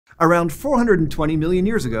Around 420 million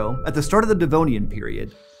years ago, at the start of the Devonian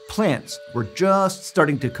period, plants were just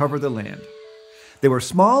starting to cover the land. They were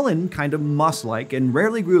small and kind of moss-like and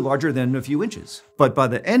rarely grew larger than a few inches. But by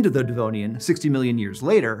the end of the Devonian, 60 million years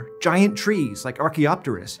later, giant trees like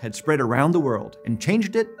Archaeopteryx had spread around the world and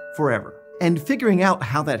changed it forever. And figuring out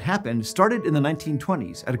how that happened started in the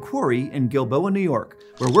 1920s at a quarry in Gilboa, New York,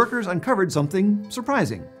 where workers uncovered something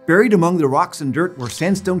surprising. Buried among the rocks and dirt were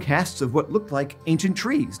sandstone casts of what looked like ancient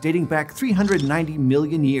trees dating back 390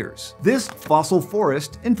 million years. This fossil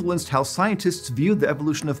forest influenced how scientists viewed the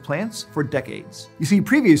evolution of plants for decades. You see,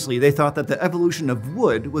 previously they thought that the evolution of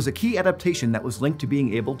wood was a key adaptation that was linked to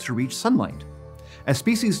being able to reach sunlight. As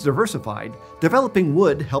species diversified, developing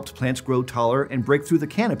wood helped plants grow taller and break through the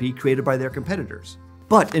canopy created by their competitors.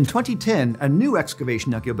 But in 2010, a new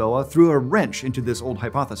excavation at Gilboa threw a wrench into this old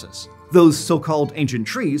hypothesis. Those so-called ancient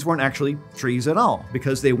trees weren't actually trees at all,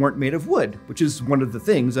 because they weren't made of wood, which is one of the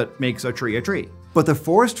things that makes a tree. But the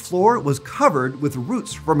forest floor was covered with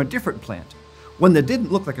roots from a different plant, one that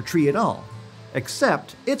didn't look like a tree at all,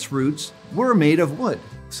 except its roots were made of wood.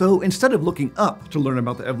 So instead of looking up to learn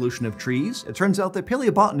about the evolution of trees, it turns out that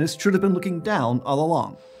paleobotanists should have been looking down all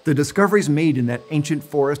along. The discoveries made in that ancient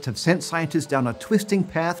forest have sent scientists down a twisting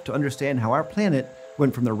path to understand how our planet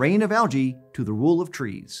went from the reign of algae to the rule of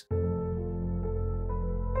trees.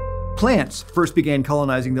 Plants first began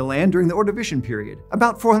colonizing the land during the Ordovician period,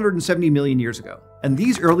 about 470 million years ago. And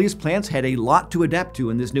these earliest plants had a lot to adapt to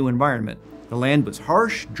in this new environment. The land was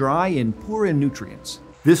harsh, dry, and poor in nutrients.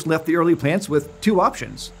 This left the early plants with two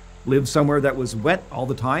options: live somewhere that was wet all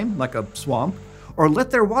the time, like a swamp, or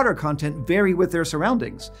let their water content vary with their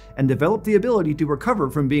surroundings, and develop the ability to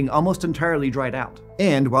recover from being almost entirely dried out.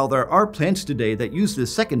 And while there are plants today that use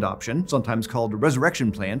this second option, sometimes called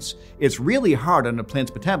resurrection plants, it's really hard on a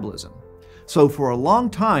plant's metabolism. So for a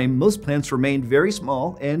long time, most plants remained very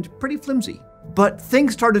small and pretty flimsy. But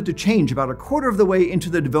things started to change about a quarter of the way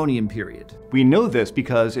into the Devonian period. We know this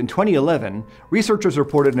because in 2011, researchers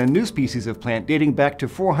reported a new species of plant dating back to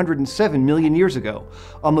 407 million years ago,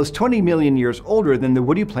 almost 20 million years older than the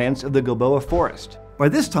woody plants of the Gilboa forest. By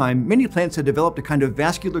this time, many plants had developed a kind of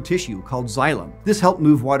vascular tissue called xylem. This helped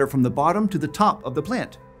move water from the bottom to the top of the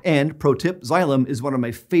plant. And pro tip, xylem is one of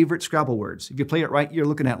my favorite Scrabble words. If you play it right, you're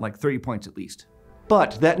looking at like 30 points at least.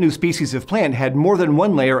 But that new species of plant had more than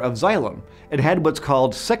one layer of xylem. It had what's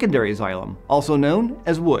called secondary xylem, also known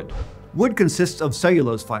as wood. Wood consists of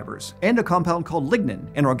cellulose fibers and a compound called lignin,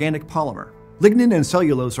 an organic polymer. Lignin and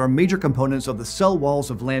cellulose are major components of the cell walls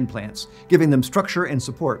of land plants, giving them structure and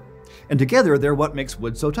support. And together, they're what makes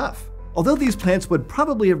wood so tough. Although these plants would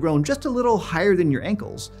probably have grown just a little higher than your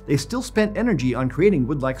ankles, they still spent energy on creating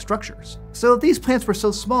wood-like structures. So if these plants were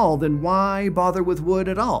so small, then why bother with wood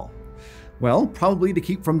at all? Well, probably to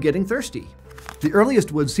keep from getting thirsty. The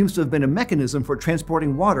earliest wood seems to have been a mechanism for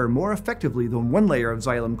transporting water more effectively than one layer of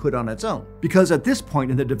xylem could on its own. Because at this point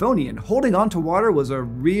in the Devonian, holding on to water was a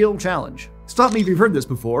real challenge. Stop me if you've heard this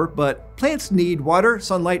before, but plants need water,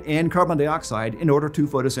 sunlight, and carbon dioxide in order to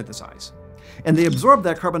photosynthesize. And they absorb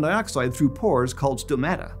that carbon dioxide through pores called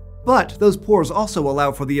stomata. But those pores also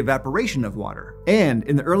allow for the evaporation of water. And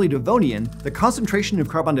in the early Devonian, the concentration of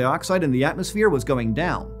carbon dioxide in the atmosphere was going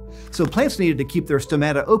down. So plants needed to keep their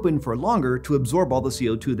stomata open for longer to absorb all the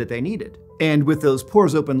CO2 that they needed. And with those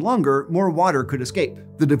pores open longer, more water could escape.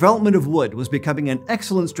 The development of wood was becoming an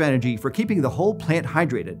excellent strategy for keeping the whole plant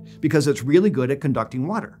hydrated, because it's really good at conducting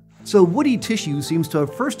water. So woody tissue seems to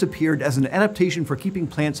have first appeared as an adaptation for keeping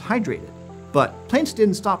plants hydrated. But plants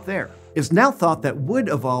didn't stop there. It's now thought that wood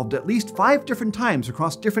evolved at least 5 different times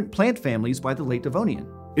across different plant families by the late Devonian.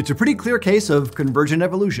 It's a pretty clear case of convergent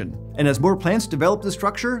evolution, and as more plants developed the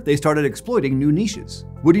structure, they started exploiting new niches.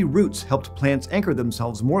 Woody roots helped plants anchor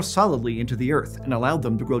themselves more solidly into the earth and allowed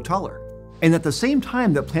them to grow taller. And at the same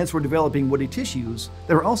time that plants were developing woody tissues,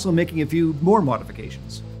 they were also making a few more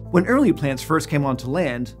modifications. When early plants first came onto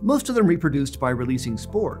land, most of them reproduced by releasing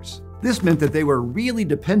spores. This meant that they were really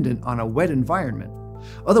dependent on a wet environment.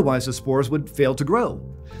 Otherwise, the spores would fail to grow.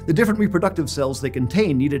 The different reproductive cells they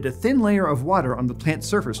contained needed a thin layer of water on the plant's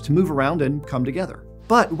surface to move around and come together.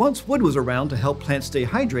 But once wood was around to help plants stay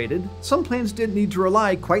hydrated, some plants didn't need to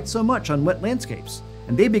rely quite so much on wet landscapes,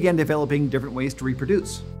 and they began developing different ways to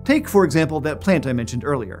reproduce. Take, for example, that plant I mentioned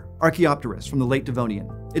earlier, Archaeopteryx from the late Devonian.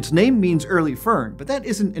 Its name means early fern, but that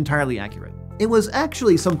isn't entirely accurate. It was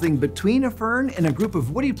actually something between a fern and a group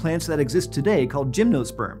of woody plants that exist today called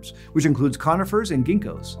gymnosperms, which includes conifers and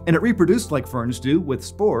ginkgos. And it reproduced like ferns do, with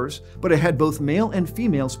spores, but it had both male and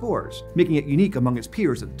female spores, making it unique among its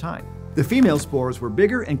peers at the time. The female spores were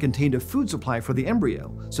bigger and contained a food supply for the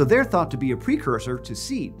embryo, so they're thought to be a precursor to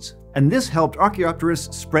seeds. And this helped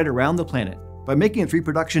Archaeopteris spread around the planet, by making its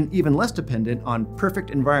reproduction even less dependent on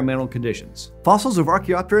perfect environmental conditions. Fossils of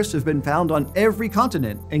Archaeopteris have been found on every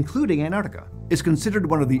continent, including Antarctica. It's considered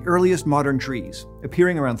one of the earliest modern trees,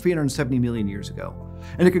 appearing around 370 million years ago.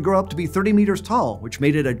 And it could grow up to be 30 meters tall, which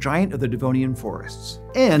made it a giant of the Devonian forests.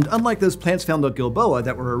 And unlike those plants found at Gilboa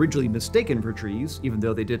that were originally mistaken for trees, even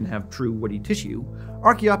though they didn't have true woody tissue,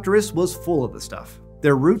 Archaeopteris was full of the stuff.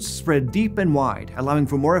 Their roots spread deep and wide, allowing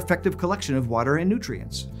for more effective collection of water and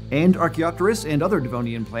nutrients. And Archaeopteris and other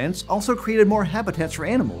Devonian plants also created more habitats for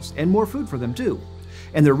animals and more food for them too.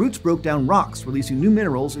 And their roots broke down rocks, releasing new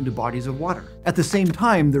minerals into bodies of water. At the same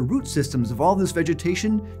time, the root systems of all this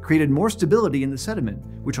vegetation created more stability in the sediment,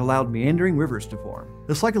 which allowed meandering rivers to form.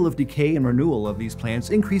 The cycle of decay and renewal of these plants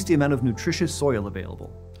increased the amount of nutritious soil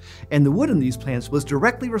available. And the wood in these plants was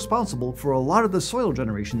directly responsible for a lot of the soil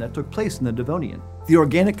generation that took place in the Devonian. The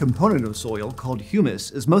organic component of soil, called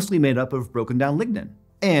humus, is mostly made up of broken down lignin.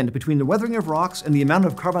 And between the weathering of rocks and the amount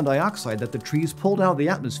of carbon dioxide that the trees pulled out of the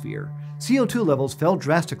atmosphere, CO2 levels fell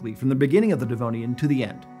drastically from the beginning of the Devonian to the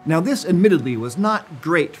end. Now this admittedly was not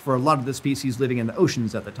great for a lot of the species living in the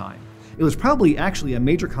oceans at the time. It was probably actually a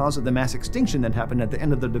major cause of the mass extinction that happened at the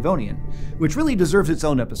end of the Devonian, which really deserves its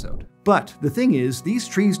own episode. But the thing is, these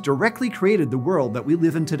trees directly created the world that we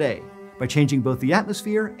live in today, by changing both the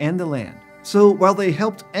atmosphere and the land. So while they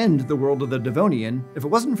helped end the world of the Devonian, if it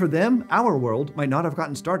wasn't for them, our world might not have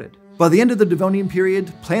gotten started. By the end of the Devonian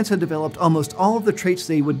period, plants had developed almost all of the traits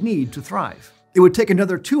they would need to thrive. It would take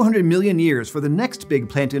another 200 million years for the next big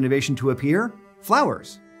plant innovation to appear: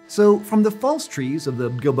 flowers. So from the false trees of the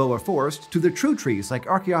Gilboa forest to the true trees like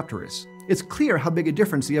Archaeopteris, it's clear how big a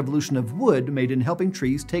difference the evolution of wood made in helping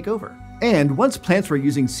trees take over. And once plants were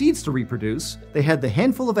using seeds to reproduce, they had the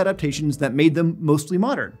handful of adaptations that made them mostly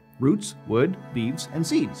modern: roots, wood, leaves, and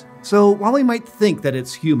seeds. So while we might think that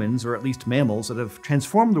it's humans, or at least mammals, that have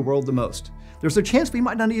transformed the world the most, there's a chance we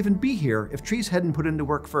might not even be here if trees hadn't put into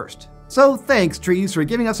work first. So thanks, trees, for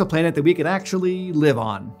giving us a planet that we could actually live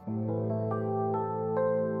on.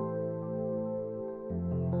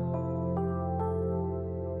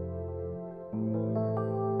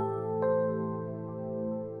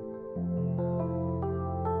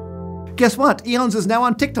 Guess what? Eons is now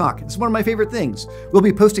on TikTok. It's one of my favorite things. We'll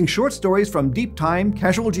be posting short stories from deep time,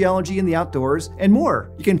 casual geology in the outdoors, and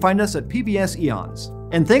more. You can find us at PBS Eons.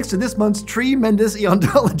 And thanks to this month's tremendous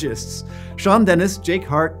eontologists: Sean Dennis, Jake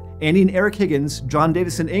Hart, Andy and Eric Higgins, John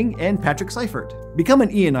Davison-Ing, and Patrick Seifert. Become an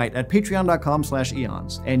Eonite at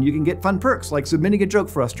patreon.com/eons, and you can get fun perks like submitting a joke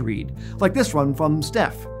for us to read, like this one from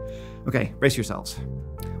Steph. Okay, brace yourselves.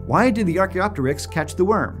 Why did the Archaeopteryx catch the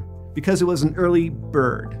worm? Because it was an early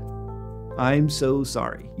bird. I'm so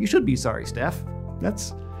sorry. You should be sorry, Steph.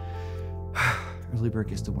 That's... early bird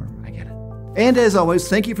gets the worm, I get it. And as always,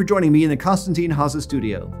 thank you for joining me in the Konstantin Haase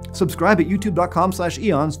studio. Subscribe at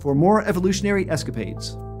youtube.com/eons for more evolutionary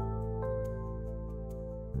escapades.